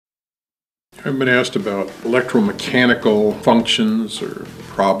I've been asked about electromechanical functions or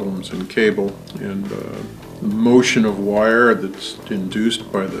problems in cable, and the motion of wire that's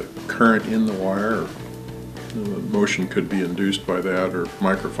induced by the current in the wire. Motion could be induced by that, or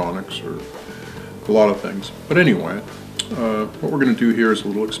microphonics, or a lot of things. But anyway, what we're going to do here is a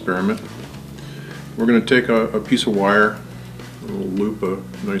little experiment. We're going to take a piece of wire, a little loop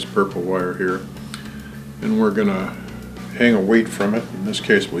of nice purple wire here, and we're going to hang a weight from it. In this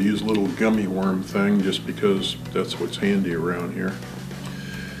case we'll use a little gummy worm thing just because that's what's handy around here.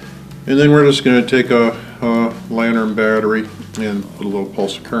 And then we're just going to take a lantern battery and put a little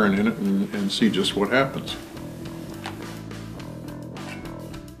pulse of current in it and see just what happens.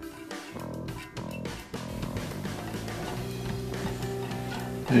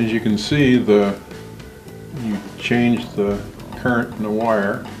 As you can see, you change the current in the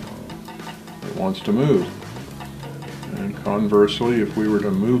wire, it wants to move. And conversely, if we were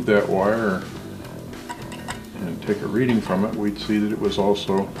to move that wire and take a reading from it, we'd see that it was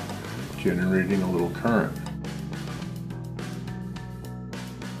also generating a little current.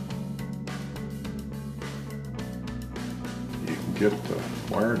 You can get the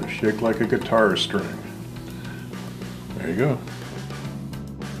wire to shake like a guitar string. There you go.